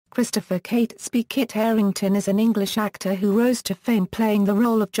Christopher Catesby. Kit Harington is an English actor who rose to fame playing the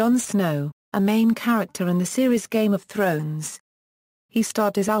role of Jon Snow, a main character in the series Game of Thrones. He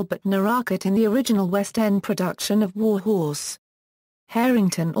starred as Albert Narracott in the original West End production of War Horse.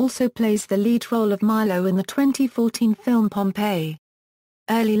 Harington also plays the lead role of Milo in the 2014 film Pompeii.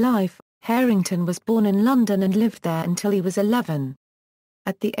 Early life: Harington was born in London and lived there until he was 11.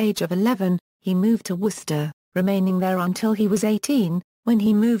 At the age of 11, he moved to Worcester, remaining there until he was 18, when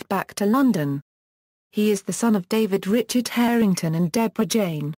he moved back to London. He is the son of David Richard Harington and Deborah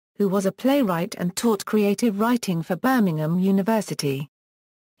Jane, who was a playwright and taught creative writing for Birmingham University.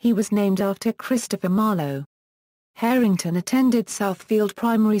 He was named after Christopher Marlowe. Harington attended Southfield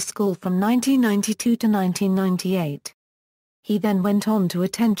Primary School from 1992 to 1998. He then went on to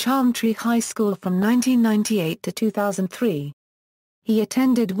attend Chantry High School from 1998 to 2003. He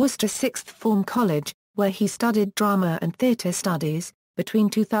attended Worcester Sixth Form College, where he studied drama and theatre studies, between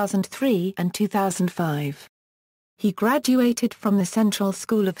 2003 and 2005. He graduated from the Central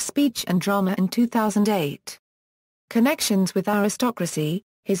School of Speech and Drama in 2008. Connections with aristocracy: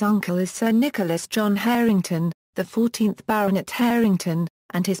 his uncle is Sir Nicholas John Harington, the 14th Baronet Harington,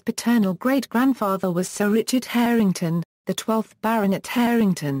 and his paternal great-grandfather was Sir Richard Harington, the 12th Baronet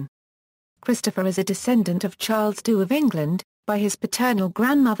Harington. Christopher is a descendant of Charles II of England, by his paternal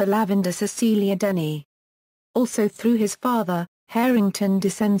grandmother Lavender Cecilia Denny. Also through his father, Harington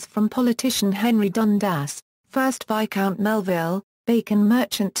descends from politician Henry Dundas, 1st Viscount Melville, bacon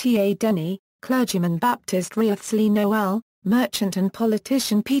merchant T.A. Denny, clergyman Baptist Wriothesley Noel, merchant and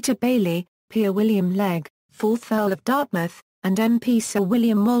politician Peter Bailey, Peer William Legge, 4th Earl of Dartmouth, and MP Sir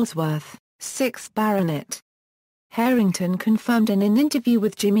William Molesworth, 6th Baronet. Harington confirmed in an interview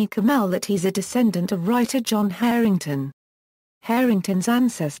with Jimmy Kimmel that he's a descendant of writer John Harington. Harington's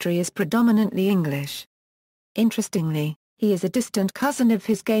ancestry is predominantly English. Interestingly, he is a distant cousin of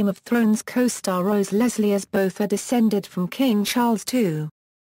his Game of Thrones co-star Rose Leslie, as both are descended from King Charles II.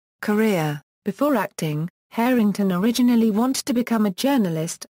 Career: before acting, Harington originally wanted to become a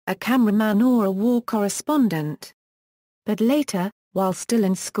journalist, a cameraman or a war correspondent. But later, while still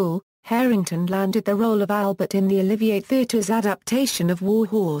in school, Harington landed the role of Albert in the Olivier Theatre's adaptation of War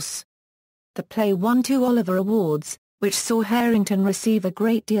Horse. The play won 2 Oliver Awards, which saw Harington receive a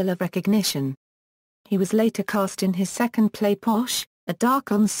great deal of recognition. He was later cast in his second play Posh, a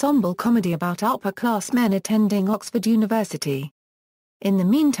dark ensemble comedy about upper-class men attending Oxford University. In the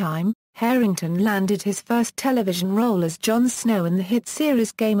meantime, Harington landed his first television role as Jon Snow in the hit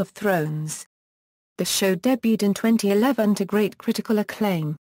series Game of Thrones. The show debuted in 2011 to great critical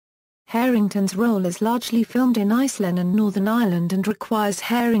acclaim. Harington's role is largely filmed in Iceland and Northern Ireland and requires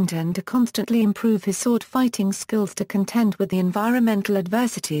Harington to constantly improve his sword-fighting skills to contend with the environmental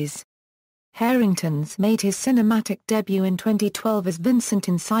adversities. Harington's made his cinematic debut in 2012 as Vincent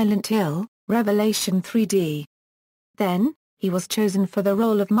in Silent Hill, Revelation 3D. Then, he was chosen for the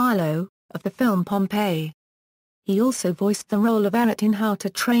role of Milo, of the film Pompeii. He also voiced the role of Eret in How to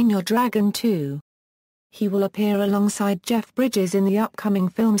Train Your Dragon 2. He will appear alongside Jeff Bridges in the upcoming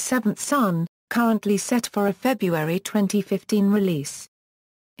film Seventh Son, currently set for a February 2015 release.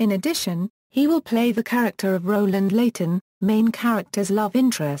 In addition, he will play the character of Roland Leighton, main character's love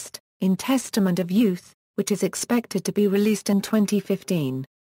interest, in Testament of Youth, which is expected to be released in 2015.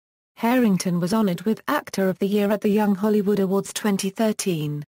 Harington was honored with Actor of the Year at the Young Hollywood Awards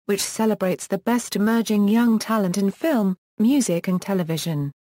 2013, which celebrates the best emerging young talent in film, music and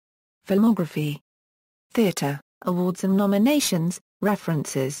television. Filmography. Theatre, awards and nominations,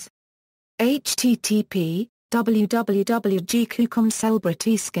 references. http://www.gq.com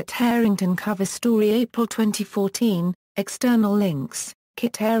Celebrities Kit Harington Cover Story April 2014, external links,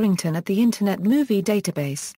 Kit Harington at the Internet Movie Database.